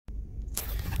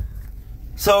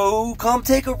So come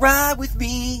take a ride with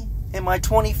me in my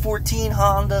 2014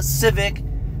 Honda Civic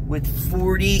with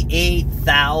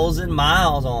 48,000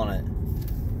 miles on it.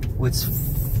 What's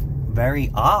very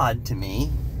odd to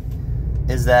me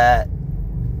is that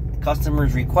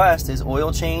customer's request is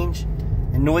oil change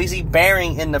and noisy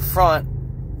bearing in the front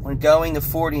when going to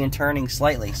 40 and turning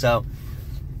slightly. So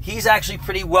he's actually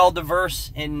pretty well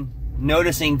diverse in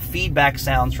noticing feedback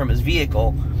sounds from his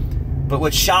vehicle. But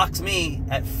what shocks me,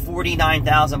 at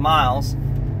 49,000 miles,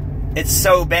 it's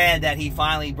so bad that he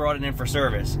finally brought it in for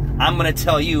service. I'm going to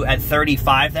tell you, at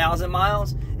 35,000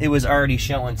 miles, it was already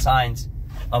showing signs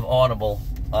of audibleness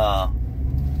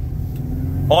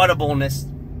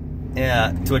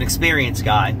to an experienced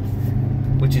guy,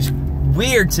 which is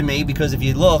weird to me, because if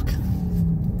you look,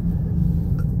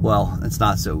 well, it's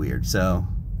not so weird. So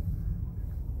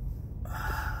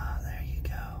there you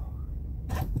go.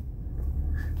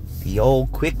 The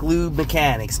old quick lube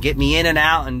mechanics get me in and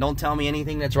out, and don't tell me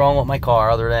anything that's wrong with my car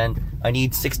other than I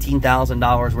need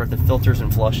 $16,000 worth of filters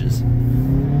and flushes.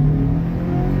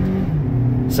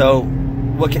 So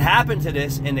what can happen to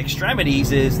this in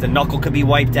extremities is the knuckle could be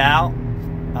wiped out.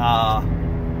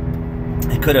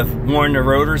 It could have worn the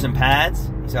rotors and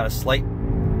pads. He's got a slight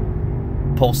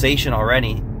pulsation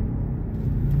already.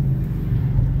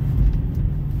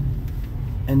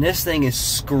 And this thing is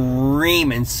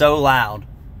screaming so loud.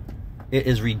 It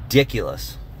is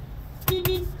ridiculous.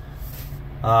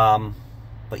 But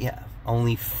yeah,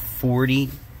 only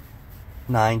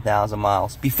 49,000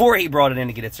 miles before he brought it in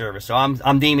to get it serviced. So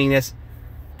I'm deeming this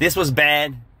was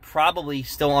bad, probably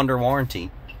still under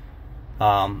warranty.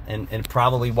 And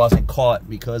probably wasn't caught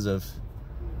because of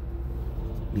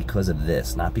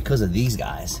this, not because of these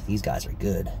guys. These guys are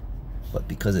good, but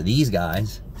because of these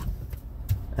guys.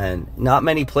 And not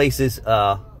many places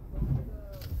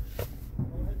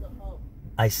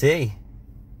I see.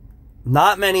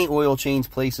 Not many oil change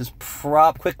places,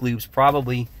 quick lubes,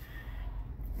 probably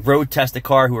road test a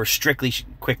car who are strictly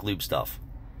quick lube stuff.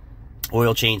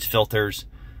 Oil change, filters,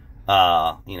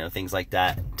 you know, things like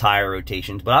that, tire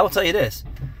rotations. But I will tell you this,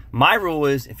 my rule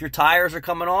is, if your tires are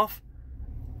coming off,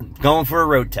 going for a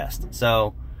road test.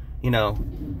 So, you know,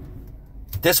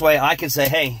 this way I can say,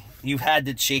 hey, you've had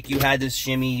this shake, you had this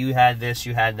shimmy, you had this,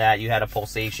 you had that, you had a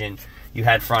pulsation, you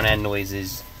had front end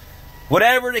noises,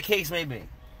 whatever the case may be.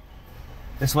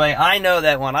 This way I know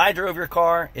that when I drove your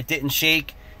car, it didn't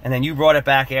shake, and then you brought it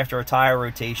back after a tire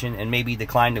rotation and maybe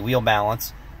declined the wheel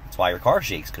balance. That's why your car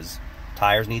shakes, because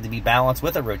tires need to be balanced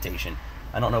with a rotation.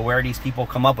 I don't know where these people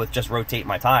come up with just rotate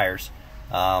my tires.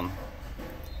 That's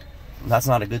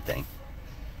not a good thing.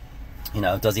 You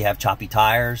know, does he have choppy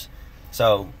tires?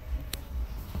 So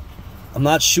I'm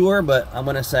not sure, but I'm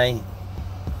gonna say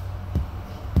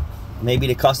maybe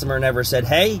the customer never said,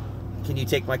 hey, can you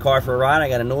take my car for a ride? I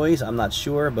got a noise. I'm not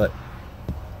sure, but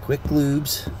quick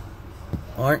lubes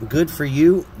aren't good for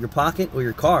you, your pocket, or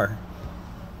your car.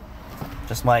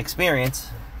 Just my experience.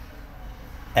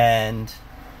 And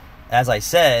as I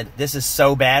said, this is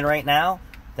so bad right now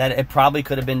that it probably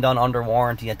could have been done under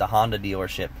warranty at the Honda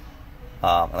dealership.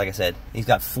 Like I said, he's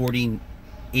got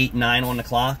 48.9 on the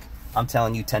clock. I'm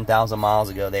telling you, 10,000 miles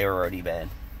ago, they were already bad.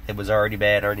 It was already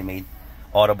bad, already made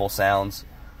audible sounds.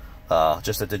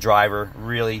 Just that the driver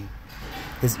really,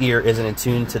 his ear isn't in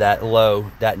tune to that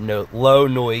low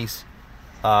noise,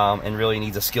 and really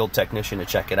needs a skilled technician to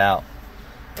check it out.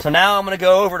 So now I'm going to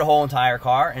go over the whole entire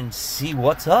car and see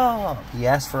what's up. He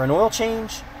asked for an oil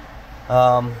change,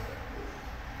 and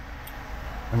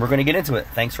we're going to get into it.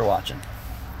 Thanks for watching.